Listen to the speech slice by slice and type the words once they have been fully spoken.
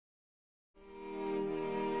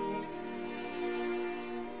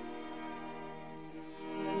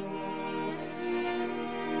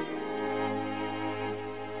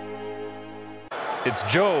It's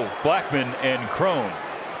Joe, Blackman, and Crone.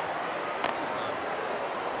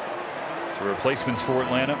 So replacements for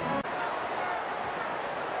Atlanta.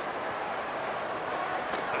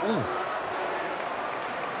 Ooh.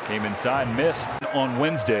 Came inside, missed on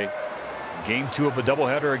Wednesday. Game 2 of a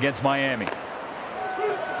doubleheader against Miami.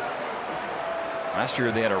 Last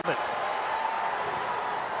year they had a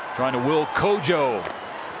trying to will Kojo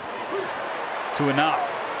to a knock.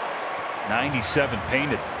 97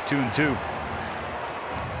 painted, 2-2.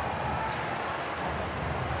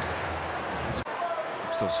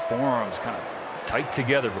 Keeps those forearms kind of tight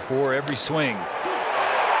together before every swing.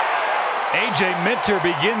 A.J. Minter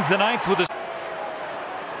begins the ninth with a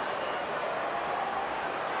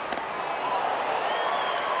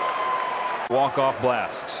walk-off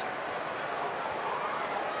blast.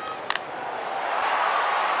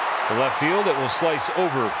 To left field, it will slice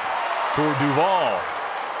over toward Duvall.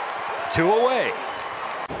 2 away.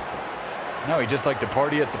 Now he'd just like to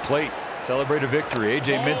party at the plate, celebrate a victory.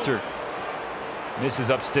 A.J. Minter misses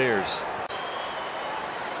upstairs.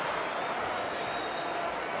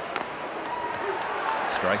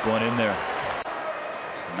 Strike one in there.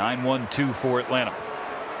 9-1-2 for Atlanta.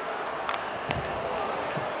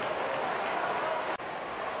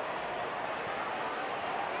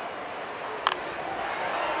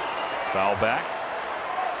 Foul back.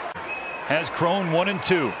 Has Crone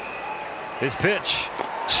 1-2. His pitch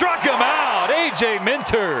struck him out. A.J.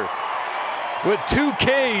 Minter with 2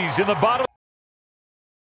 Ks in the bottom.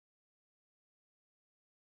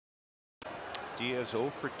 Diaz 0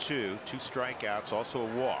 for 2, 2 strikeouts, also a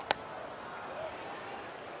walk.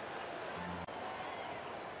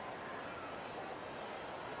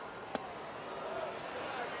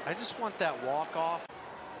 I just want that walk off.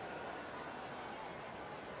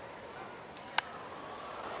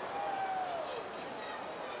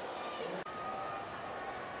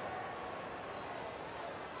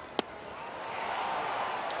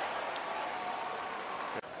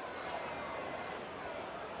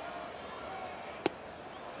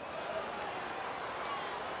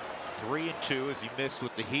 Three and 2 as he missed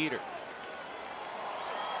with the heater.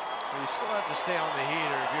 You still have to stay on the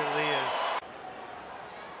heater if you're Leas.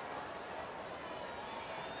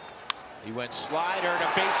 He went slider and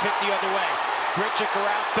a base hit the other way. Grichuk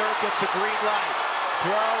around third, gets a green light.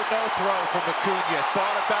 Throw, no throw from Acuna.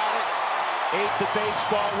 Thought about it. Ate the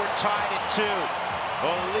baseball. We're tied at 2.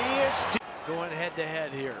 Elias going head to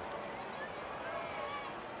head here.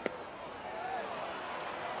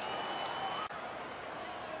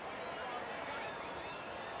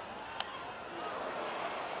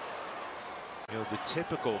 You know, the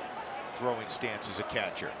typical throwing stance as a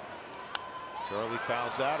catcher. Charlie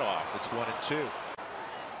fouls that off. It's 1-2.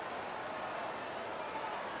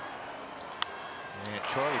 And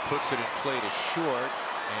Charlie puts it in play to short.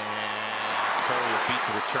 And Charlie will beat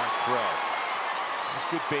the return throw. That's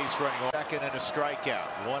good base running. Second and a strikeout.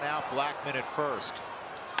 1 out, Blackman at first.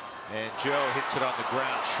 And Joe hits it on the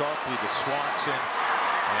ground sharply to Swanson.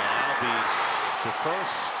 And Albies to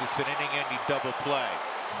first. It's an inning-ending double play.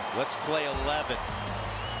 Let's play 11.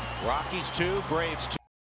 Rockies 2, Braves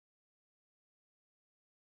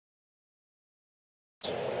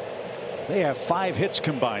 2. They have 5 hits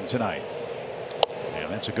combined tonight.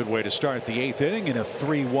 And that's a good way to start the 8th inning in a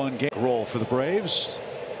 3-1 game. Roll for the Braves.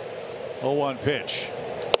 0-1 pitch.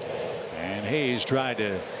 And Hayes tried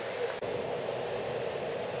to.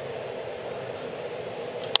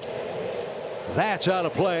 That's out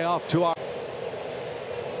of play off to our.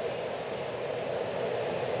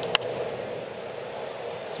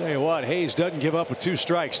 Tell you what, Hayes doesn't give up with 2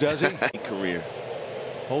 strikes, does he? Career.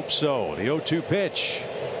 Hope so. The 0-2 pitch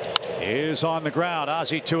is on the ground.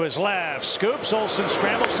 Ozzie to his left. Scoops. Olsen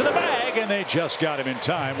scrambles to the bag, and they just got him in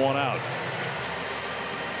time. 1 out.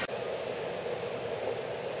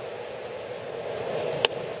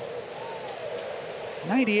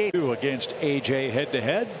 .98 against A.J.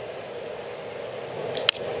 head-to-head.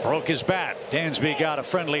 Broke his bat. Dansby got a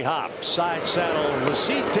friendly hop. Side saddle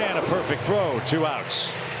receipt and a perfect throw. 2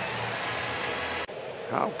 outs.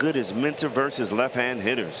 How good is Minter versus left-hand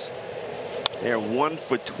hitters? They're 1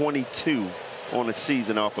 for 22 on the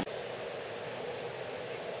season off of.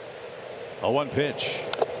 0-1 pitch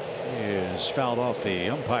is fouled off the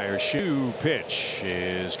umpire's shoe. Pitch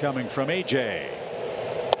is coming from A.J.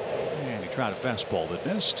 And he tried a fastball that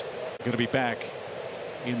missed. Going to be back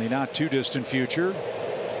in the not too distant future.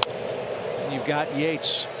 And you've got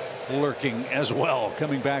Yates lurking as well,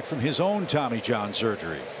 coming back from his own Tommy John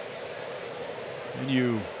surgery. And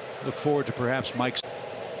you look forward to perhaps Mike's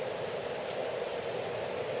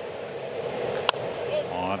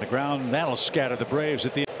on the ground. That'll scatter the Braves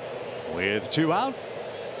at the with 2 out.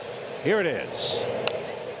 Here it is.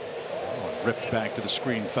 Ripped back to the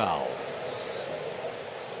screen foul.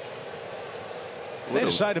 They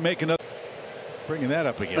decide to make another. Bringing that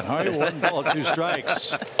up again. Hardy, 1 ball, 2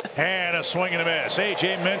 strikes. And a swing and a miss.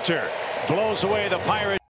 A.J. Minter blows away the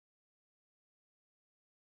Pirates.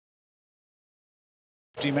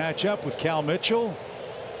 Matchup with Cal Mitchell,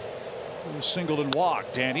 who singled and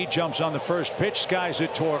walked, and he jumps on the first pitch, skies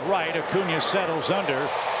it toward right. Acuna settles under.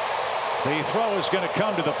 The throw is going to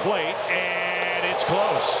come to the plate, and it's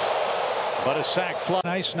close. But a sac fly.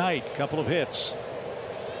 Nice night, couple of hits.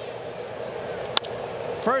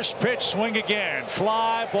 First pitch, swing again.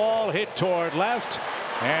 Fly ball hit toward left,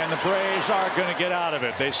 and the Braves are going to get out of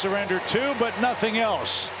it. They surrender 2, but nothing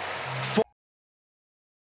else.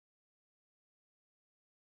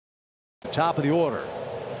 Top of the order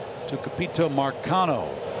to Capito Marcano.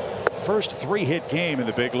 First 3-hit game in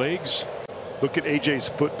the big leagues. Look at AJ's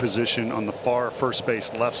foot position on the far first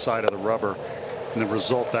base left side of the rubber, and the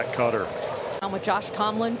result, that cutter. With Josh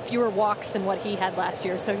Tomlin, fewer walks than what he had last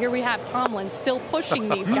year. So here we have Tomlin still pushing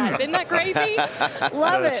these guys. Isn't that crazy?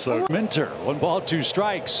 Love it. So Minter, 1 ball, 2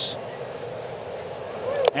 strikes.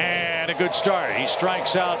 And a good start. He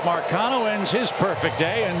strikes out Marcano, ends his perfect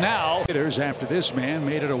day, and now hitters after this man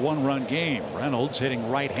made it a 1-run game. Reynolds hitting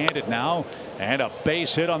right-handed now, and a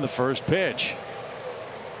base hit on the first pitch.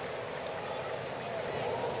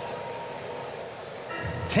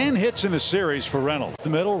 10 hits in the series for Reynolds. The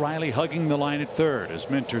middle, Riley hugging the line at third as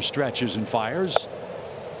Minter stretches and fires,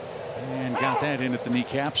 and got that in at the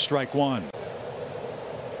kneecap. Strike 1.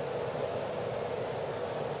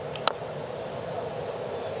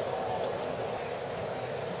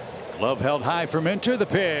 Glove held high for Minter. The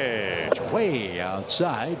pitch way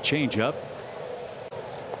outside. Changeup.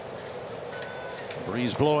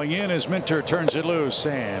 Breeze blowing in as Minter turns it loose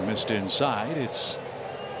and missed inside. It's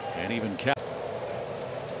an even count.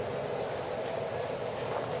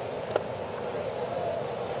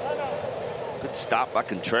 Good stop by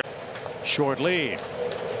Contreras. Short lead.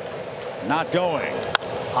 Not going.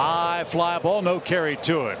 High fly ball. No carry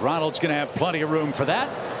to it. Ronald's going to have plenty of room for that.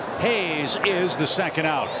 Hayes is the second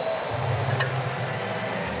out.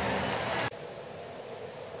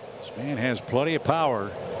 Man has plenty of power,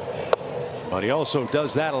 but he also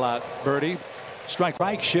does that a lot. Birdie.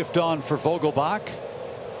 Strike shift on for Vogelbach,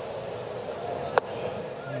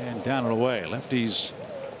 and down and away. Lefties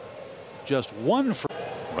just 1 for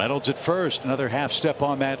Reynolds at first. Another half step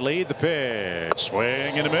on that lead. The pitch,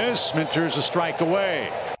 swing and a miss. Minter's a strike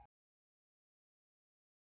away.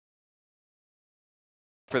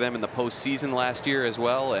 For them in the postseason last year as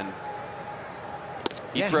well, and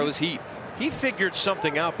he throws heat. He figured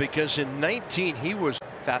something out because in 19 he was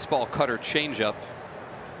Fastball, cutter, changeup.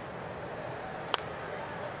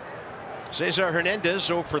 Cesar Hernandez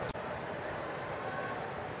 0 for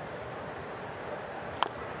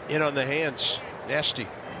in on the hands. Nasty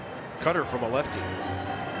cutter from a lefty.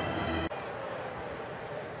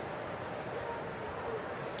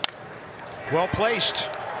 Well placed.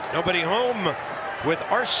 Nobody home with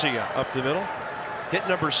Arcia up the middle. Hit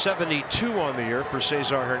number 72 on the year for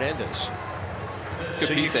Cesar Hernandez. Good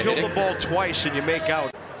so you kill the ball twice and you make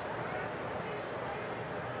out.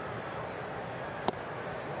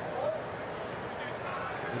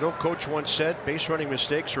 The old coach once said base running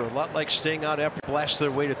mistakes are a lot like staying out after blast their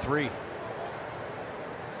way to 3.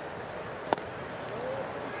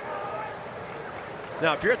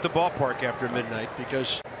 Now if you're at the ballpark after midnight,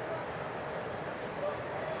 because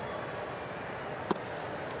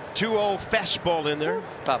 2-0 fastball in there.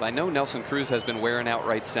 Bob, I know Nelson Cruz has been wearing out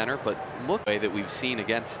right center, but look the way that we've seen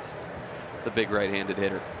against the big right-handed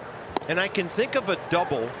hitter. And I can think of a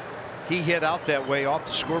double he hit out that way off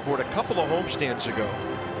the scoreboard a couple of homestands ago.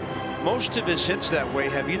 Most of his hits that way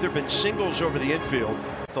have either been singles over the infield,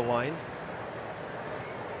 the line.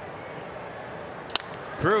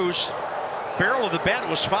 Cruz, barrel of the bat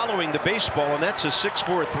was following the baseball, and that's a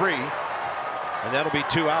 6-4-3. And that'll be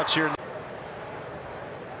 2 outs here.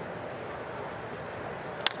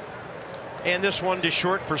 And this one to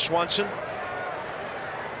short for Swanson.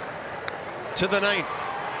 To the 9th.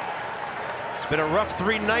 It's been a rough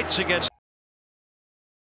 3 nights against.